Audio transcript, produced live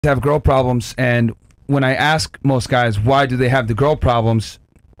have girl problems, and when I ask most guys why do they have the girl problems,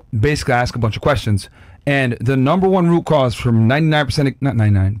 basically I ask a bunch of questions, and the number one root cause from 99%, not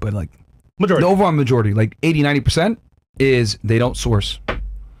 99, but like majority, the overall majority, like 80-90%, is they don't source. They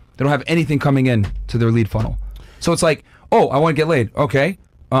don't have anything coming in to their lead funnel. So it's like, oh, I want to get laid. Okay,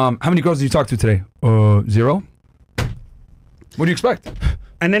 how many girls did you talk to today? 0. What do you expect?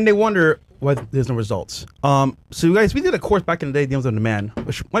 And then they wonder why there's no results. So you guys, we did a course back in the day, Deals on Demand,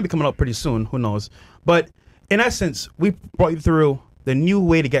 which might be coming up pretty soon, who knows. But in essence, we brought you through the new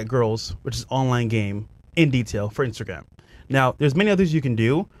way to get girls, which is online game, in detail for Instagram. Now, there's many others you can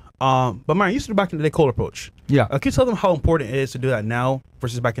do, but Myron, you used to do back in the day cold approach. Yeah. Can you tell them how important it is to do that now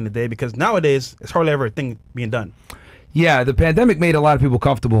versus back in the day? Because nowadays, it's hardly ever a thing being done. Yeah, the pandemic made a lot of people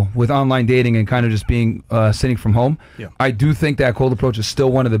comfortable with online dating and kind of just being sitting from home. Yeah. I do think that cold approach is still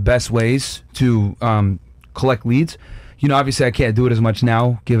one of the best ways to collect leads. You know, obviously I can't do it as much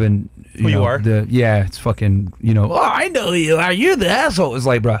now, given you are. Yeah, it's fucking, you know, oh, I know you are. You're the asshole. It's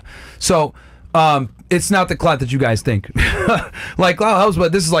like, bruh. So it's not the clout that you guys think. Like clout helps,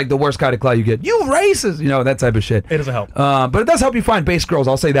 but this is like the worst kind of clout you get. You racist, you know, that type of shit. It doesn't help. But it does help you find base girls.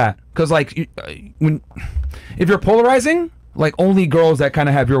 I'll say that, because like if you're polarizing, like only girls that kind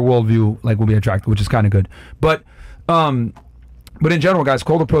of have your worldview like will be attracted, which is kind of good. But in general, guys,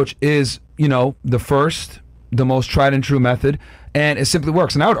 cold approach is, you know, the most tried and true method, and it simply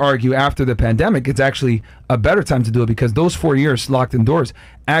works. And I would argue after the pandemic, it's actually a better time to do it, because those 4 years locked indoors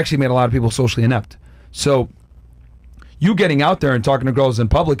actually made a lot of people socially inept. So you getting out there and talking to girls in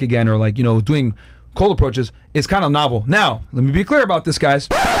public again, or like, you know, doing cold approaches is kind of novel. Now, let me be clear about this, guys.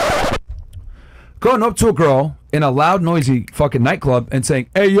 Going up to a girl in a loud, noisy fucking nightclub and saying,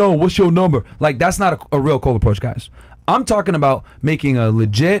 hey, yo, what's your number? Like, that's not a real cold approach, guys. I'm talking about making a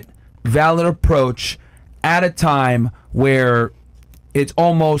legit, valid approach at a time where it's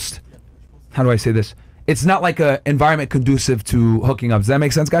almost, how do I say this? It's not like an environment conducive to hooking up. Does that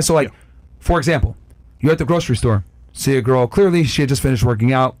make sense, guys? So, like, for example, you're at the grocery store, see a girl, clearly she had just finished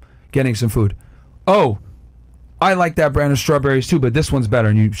working out, getting some food. Oh, I like that brand of strawberries too, but this one's better,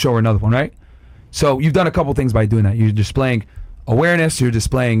 and you show her another one, right? So you've done a couple things by doing that. You're displaying awareness, you're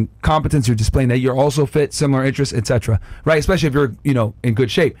displaying competence, you're displaying that you're also fit, similar interests, etc. Right? Especially if you're, you know, in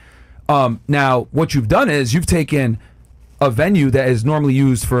good shape. Now, what you've done is you've taken a venue that is normally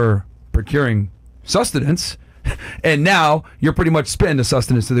used for procuring sustenance, and now you're pretty much spitting the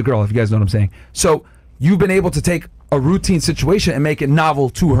sustenance to the girl, if you guys know what I'm saying. So you've been able to take a routine situation and make it novel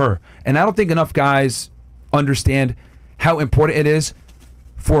to her. And I don't think enough guys understand how important it is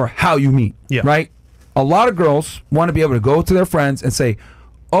for how you meet, right? A lot of girls want to be able to go to their friends and say,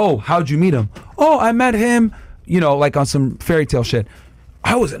 oh, how'd you meet him? Oh, I met him, you know, like on some fairy tale shit.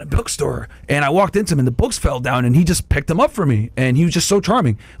 I was in a bookstore and I walked into him and the books fell down and he just picked them up for me and he was just so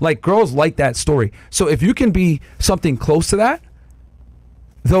charming. Like, girls like that story. So if you can be something close to that,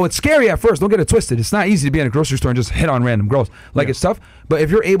 though it's scary at first, don't get it twisted. It's not easy to be in a grocery store and just hit on random girls. Like, it's tough. But if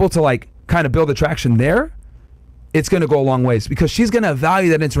you're able to like kind of build attraction there, it's going to go a long ways, because she's going to value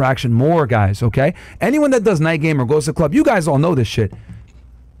that interaction more, guys, okay? Anyone that does night game or goes to the club, you guys all know this shit.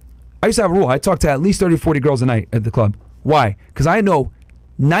 I used to have a rule. I talk to at least 30, 40 girls a night at the club. Why? Because I know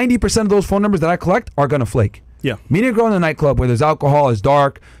 90% of those phone numbers that I collect are going to flake. Yeah. Meeting a girl in the nightclub where there's alcohol, it's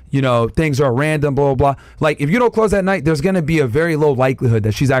dark, you know, things are random, blah, blah, blah. Like, if you don't close that night, there's going to be a very low likelihood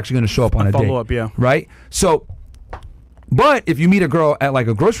that she's actually going to show up on a date. Follow up, yeah. Right? So, but if you meet a girl at like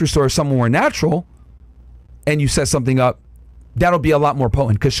a grocery store or somewhere more natural, and you set something up, that'll be a lot more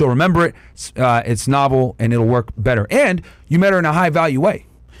potent, because she'll remember it, it's novel, and it'll work better. And you met her in a high value way.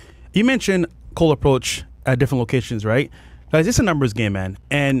 You mentioned cold approach at different locations, right? Guys, it's a numbers game, man.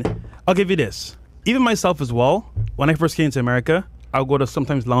 And I'll give you this. Even myself as well, when I first came to America, I would go to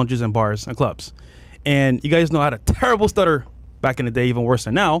sometimes lounges and bars and clubs. And you guys know I had a terrible stutter back in the day, even worse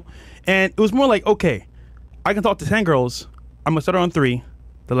than now. And it was more like, okay, I can talk to 10 girls, I'm gonna stutter on 3,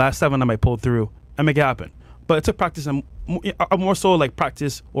 the last 7 I might pull through and make it happen. But it took practice, and more so like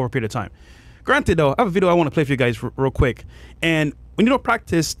practice over a period of time. Granted, though, I have a video I want to play for you guys real quick. And when you don't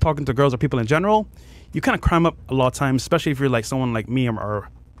practice talking to girls or people in general, you kind of cram up a lot of times, especially if you're like someone like me or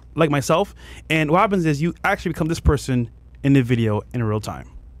like myself. And what happens is you actually become this person in the video in real time.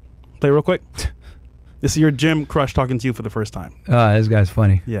 Play real quick. This is your gym crush talking to you for the first time. This guy's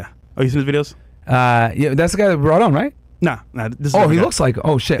funny. Yeah. Oh, you seen his videos? Yeah, that's the guy that brought on, right? Nah. This is he looks like,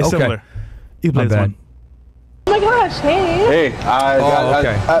 oh shit, it's okay. similar. You play this one. Oh my gosh, hey.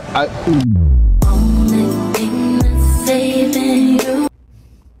 Okay.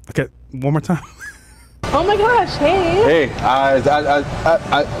 Okay, one more time. Oh my gosh, hey.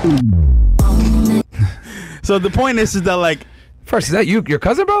 So the point is that like, First, is that your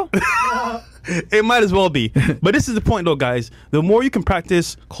cousin, bro? It might as well be. But this is the point, though, guys. The more you can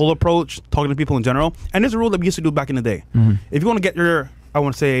practice cold approach, talking to people in general, and there's a rule that we used to do back in the day. If you want to get your, I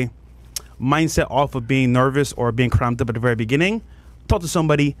want to say, mindset off of being nervous or being cramped up at the very beginning, talk to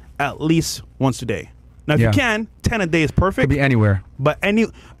somebody at least once a day. Now, if you can, 10 a day is perfect. Could be anywhere. But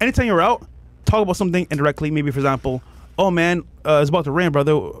anytime you're out, talk about something indirectly. Maybe, for example, oh, man, it's about to rain,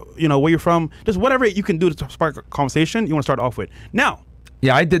 brother. You know, where you're from. Just whatever you can do to spark a conversation you want to start off with. Now,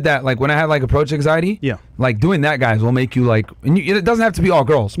 yeah, I did that. Like when I had like approach anxiety. Yeah. Like doing that, guys, will make you like. And it doesn't have to be all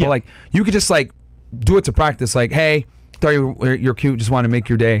girls, but like you could just like do it to practice. Like, hey, thought you're cute. Just want to make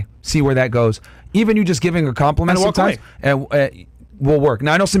your day. See where that goes. Even you just giving a compliment And walk sometimes will work.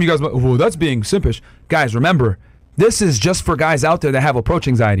 Now I know some of you guys, well, that's being simpish. Guys, remember, this is just for guys out there that have approach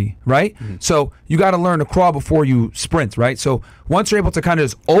anxiety, right? So you got to learn to crawl before you sprint, right? So once you're able to kind of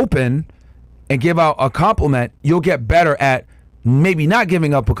just open and give out a compliment, you'll get better at maybe not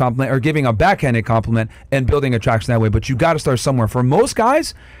giving up a compliment or giving a backhanded compliment and building attraction that way. But you got to start somewhere. For most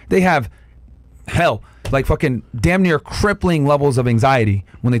guys, they have like fucking damn near crippling levels of anxiety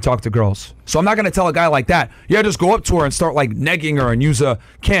when they talk to girls. So I'm not going to tell a guy like that, yeah, just go up to her and start like negging her and use a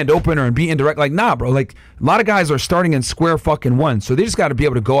canned opener and be indirect. Like, nah, bro. Like a lot of guys are starting in square fucking one. So they just got to be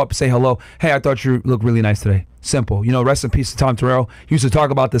able to go up and say hello. Hey, I thought you looked really nice today. Simple. You know, rest in peace to Tom Terrell. He used to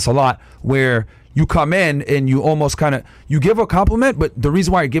talk about this a lot, where you come in and you almost kind of, you give a compliment, but the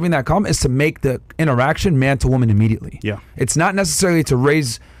reason why you're giving that compliment is to make the interaction man to woman immediately. Yeah. It's not necessarily to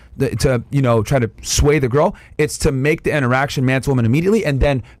raise to try to sway the girl. It's to make the interaction man to woman immediately, and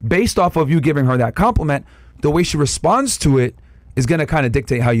then based off of you giving her that compliment, the way she responds to it is going to kind of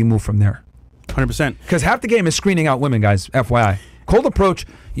dictate how you move from there. 100%. Because half the game is screening out women, guys. FYI, cold approach,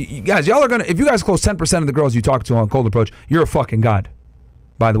 you guys, y'all are gonna, if you guys close 10% of the girls you talk to on cold approach, you're a fucking god,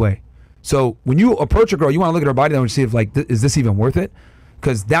 by the way. So when you approach a girl, you want to look at her body and see if like, is this even worth it?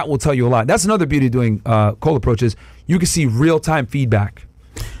 Because that will tell you a lot. That's another beauty of doing cold approaches. You can see real-time feedback.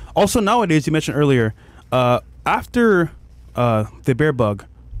 Also, nowadays, you mentioned earlier, after the bear bug,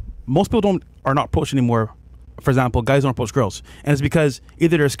 most people are not approached anymore. For example, guys don't approach girls. And it's because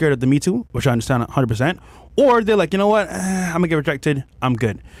either they're scared of the Me Too, which I understand 100%, or they're like, you know what, I'm going to get rejected, I'm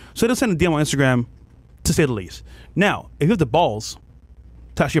good. So they'll send a DM on Instagram, to say the least. Now, if you have the balls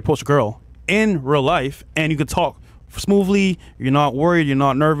to actually approach a girl in real life, and you could talk smoothly, you're not worried, you're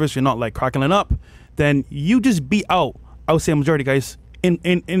not nervous, you're not like crackling up, then you just beat out, I would say, a majority of guys in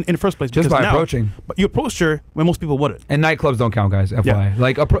the first place. Just by approaching. But you approached her when most people wouldn't. And nightclubs don't count, guys, FYI. Yeah.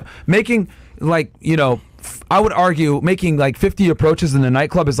 Like, making, like, you know, I would argue making like 50 approaches in a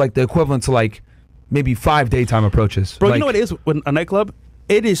nightclub is like the equivalent to like maybe 5 daytime approaches. Bro, like, you know what it is with a nightclub?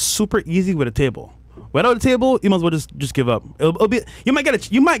 It is super easy with a table. Without a table, you might as well just give up. It'll be, you might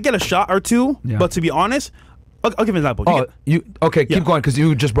get a shot or two, Yeah. but to be honest, I'll give you an example. Okay, keep going, because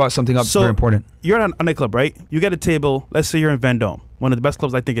you just brought something up very important. You're at a nightclub, right? You get a table. Let's say you're in Vendome, one of the best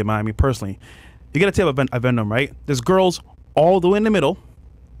clubs I think in Miami, personally. You get a table at Vendome, right? There's girls all the way in the middle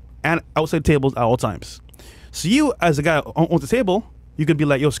and outside tables at all times. So you, as a guy on the table, you could be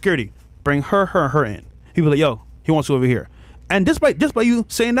like, yo, security, bring her in. He'd be like, yo, he wants you over here. And just by you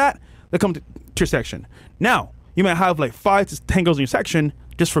saying that, they come to your section. Now, you might have like 5 to 10 girls in your section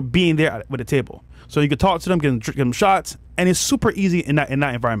just for being there with a table. So you could talk to them, give them shots, and it's super easy in that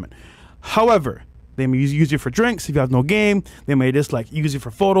environment. However, they may use you for drinks if you have no game. They may just like use you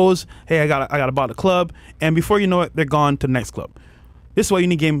for photos. Hey, I got a bottle of club, and before you know it, they're gone to the next club. This is why you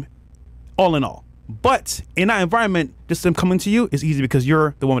need game, all in all. But in that environment, just them coming to you is easy because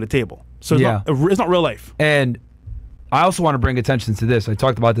you're the one with the table. So it's not real life. And I also want to bring attention to this. I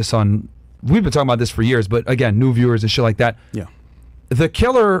talked about this we've been talking about this for years, but again, new viewers and shit like that. Yeah. The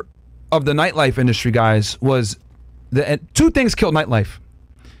killer of the nightlife industry, guys, was two things killed nightlife: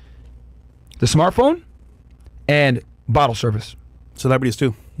 the smartphone and bottle service. Celebrities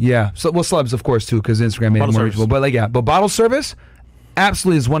too. Yeah, so celebs of course too, because Instagram made it more reachable. But but bottle service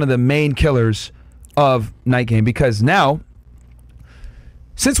absolutely is one of the main killers of night game, because now,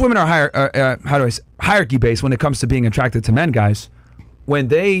 since women are hierarchy based when it comes to being attracted to men, guys, when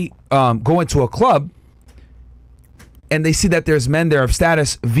they go into a club and they see that there's men there of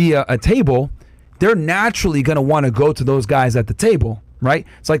status via a table, they're naturally going to want to go to those guys at the table, right?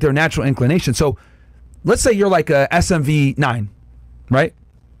 It's like their natural inclination. So let's say you're like a SMV 9, right?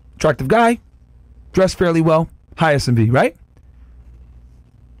 Attractive guy, dressed fairly well, high SMV, right?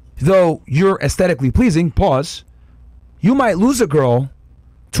 Though you're aesthetically pleasing, pause, you might lose a girl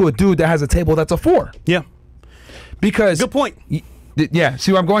to a dude that has a table that's a 4. Yeah. Because... Good point. Yeah,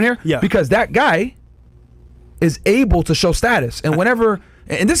 see where I'm going here? Yeah. Because that guy is able to show status. And whenever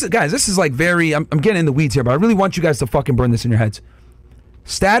and this is, guys, this is like very, I'm getting in the weeds here, but I really want you guys to fucking burn this in your heads.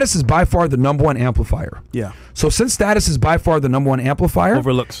 Status is by far the #1 amplifier. Yeah. So since status is by far the #1 amplifier,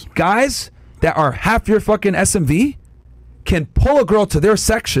 Overlooks. guys that are half your fucking SMV can pull a girl to their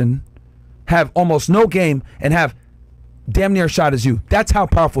section, have almost no game, and have damn near a shot as you. That's how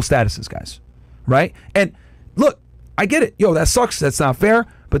powerful status is, guys. Right? And look, I get it. Yo, that sucks. That's not fair.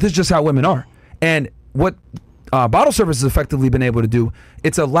 But this is just how women are. And what bottle service has effectively been able to do,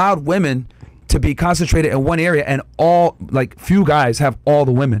 it's allowed women to be concentrated in one area, and all, like, few guys have all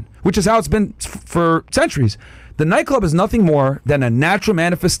the women, which is how it's been for centuries. The nightclub is nothing more than a natural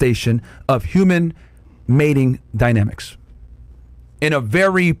manifestation of human mating dynamics in a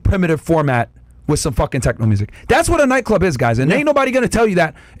very primitive format with some fucking techno music. That's what a nightclub is, guys. And ain't nobody gonna tell you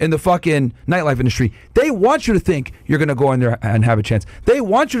that in the fucking nightlife industry. They want you to think you're gonna go in there and have a chance. They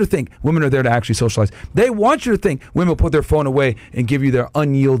want you to think women are there to actually socialize. They want you to think women will put their phone away and give you their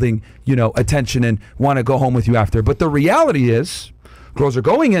unyielding, you know, attention and want to go home with you after. But the reality is, girls are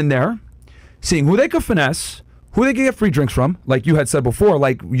going in there, seeing who they can finesse, who they can get free drinks from. Like you had said before,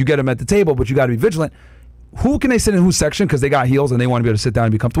 like you get them at the table, but you got to be vigilant. Who can they sit in whose section because they got heels and they want to be able to sit down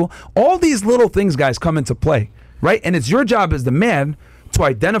and be comfortable? All these little things, guys, come into play, right? And it's your job as the man to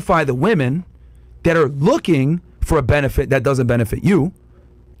identify the women that are looking for a benefit that doesn't benefit you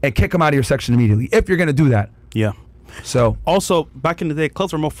and kick them out of your section immediately, if you're going to do that. Yeah. So also, back in the day,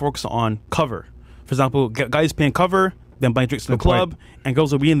 clubs were more focused on cover. For example, guys paying cover, then buying drinks in the Good point. club, and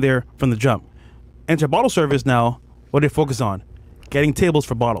girls will be in there from the jump. Enter bottle service now, what they focus on? Getting tables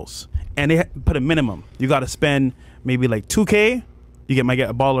for bottles. And they put a minimum. You got to spend maybe like $2K. Might get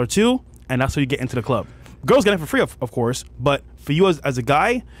a bottle or two, and that's how you get into the club. Girls get it for free, of course, but for you as a guy,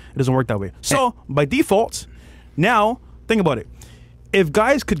 it doesn't work that way. So by default, now think about it. If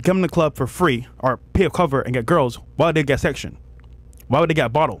guys could come in the club for free or pay a cover and get girls, why would they get section? Why would they get a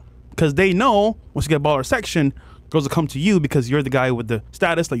bottle? Because they know once you get a bottle or section, girls will come to you because you're the guy with the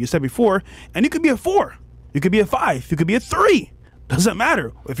status, like you said before, and you could be a 4, you could be a 5, you could be a 3. Doesn't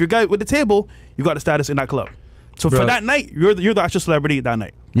matter. If you're a guy with the table, you got a status in that club. So for that night, you're the actual celebrity that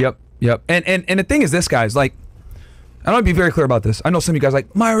night. Yep. And the thing is this, guys, like, I want to be very clear about this. I know some of you guys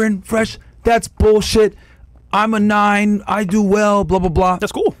like, Myron, Fresh, that's bullshit. I'm a 9, I do well, blah, blah, blah.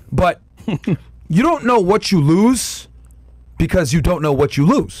 That's cool. But you don't know what you lose because you don't know what you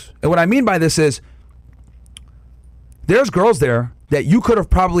lose. And what I mean by this is there's girls there that you could have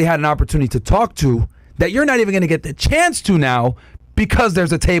probably had an opportunity to talk to that you're not even going to get the chance to now because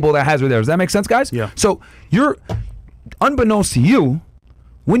there's a table that has her there. Does that make sense, guys? Yeah. So you're, unbeknownst to you,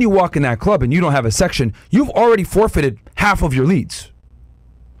 when you walk in that club and you don't have a section, you've already forfeited half of your leads.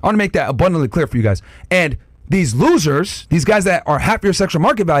 I want to make that abundantly clear for you guys. And these losers, these guys that are half your sexual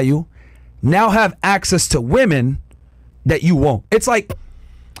market value, now have access to women that you won't. It's like,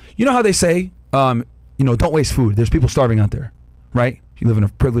 you know how they say, you know, don't waste food. There's people starving out there, right? You live in a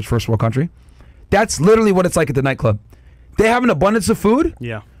privileged first world country. That's literally what it's like at the nightclub. They have an abundance of food.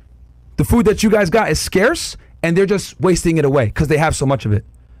 Yeah. The food that you guys got is scarce, and they're just wasting it away because they have so much of it.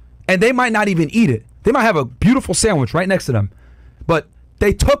 And they might not even eat it. They might have a beautiful sandwich right next to them. But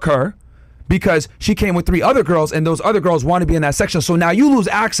they took her because she came with 3 other girls, and those other girls want to be in that section. So now you lose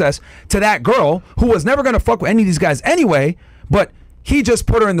access to that girl who was never going to fuck with any of these guys anyway, but he just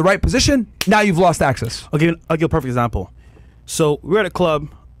put her in the right position. Now you've lost access. I'll give a perfect example. So we were at a club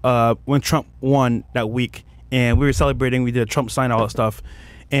when Trump won that week, and we were celebrating. We did a Trump sign, all that stuff.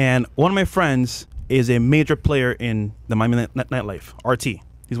 And one of my friends is a major player in the Miami nightlife, RT.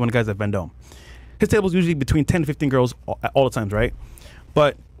 He's one of the guys at Vendome. His table's usually between 10 to 15 girls all the times, right?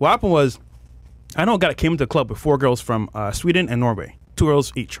 But what happened was, I know a guy that came into the club with 4 girls from Sweden and Norway. 2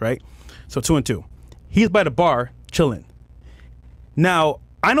 girls each, right? So 2 and 2. He's by the bar, chilling. Now,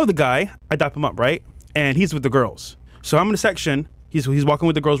 I know the guy. I dap him up, right? And he's with the girls. So I'm in the section. He's walking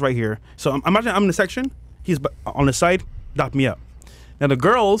with the girls right here. So imagine I'm in the section. He's on the side, dap me up. Now the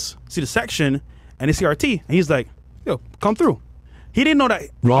girls see the section and they see RT, and he's like, "Yo, come through." He didn't know that.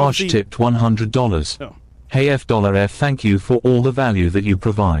 Raj tipped $100. Oh. Hey F$F, thank you for all the value that you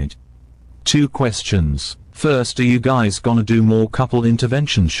provide. 2 questions. First, are you guys gonna do more couple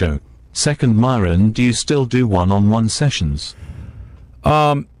intervention show? Second, Myron, do you still do one-on-one sessions?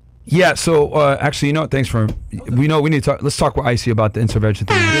 Yeah, so actually, you know what? Thanks for, we need to talk, let's talk with Icy about the intervention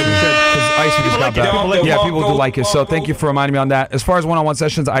thing. Because Icy just got back. Yeah, people do like it. So thank you for reminding me on that. As far as one-on-one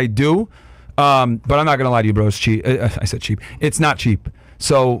sessions, I do. But I'm not going to lie to you, bro. It's cheap. I said cheap. It's not cheap.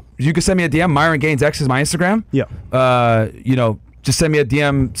 So you can send me a DM. Myron Gaines X is my Instagram. Yeah. You know, just send me a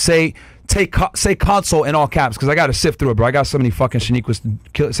DM. Say console in all caps, because I got to sift through it, bro. I got so many fucking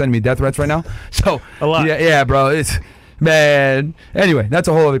Shaniquas sending me death threats right now. So a lot. Yeah, bro. It's Man. Anyway, that's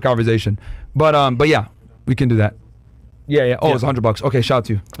a whole other conversation. But yeah, we can do that. Yeah. Oh, it's $100. Okay, shout out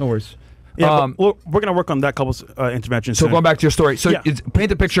to you. No worries. Yeah, we're gonna work on that couple's intervention. So soon. going back to your story. So paint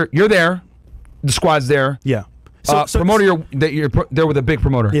the picture. You're there. The squad's there. Yeah. Promoter, you're there with a big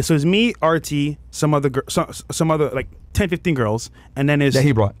promoter. Yeah, so it's me, RT, some other like 10, 15 girls, and then there's that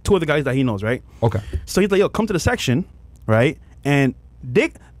he brought 2 other guys that he knows, right? Okay. So he's like, yo, come to the section, right? And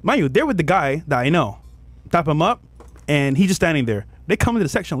mind you, they're with the guy that I know. Tap him up, and he's just standing there. They come into the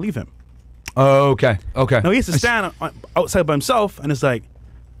section and leave him. Okay. Now he has to stand outside by himself, and it's like,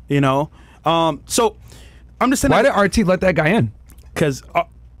 so I'm just saying. Why did RT let that guy in? Because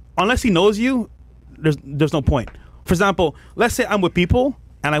unless he knows you, there's no point. For example, let's say I'm with people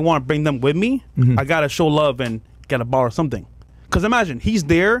and I want to bring them with me. I gotta show love and get a bar or something. Because imagine he's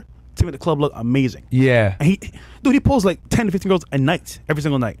there to make the club look amazing. Yeah. And he pulls like 10 to 15 girls a night, every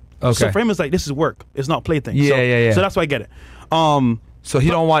single night. Okay. So for him, it's like this is work. It's not plaything. Yeah. So that's why I get it. So he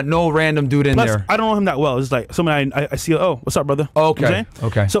don't want no random dude in there. I don't know him that well. It's like someone I see. Oh, what's up, brother? Okay. You know what I'm saying?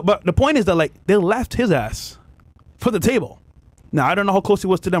 Okay. So, but the point is that like they left his ass for the table. Now I don't know how close he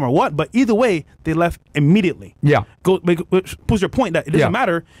was to them or what, but either way, they left immediately. Yeah. Which proves your point that it doesn't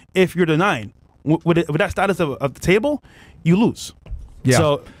matter if you're the 9. With that status of the table, you lose. Yeah.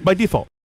 So by default.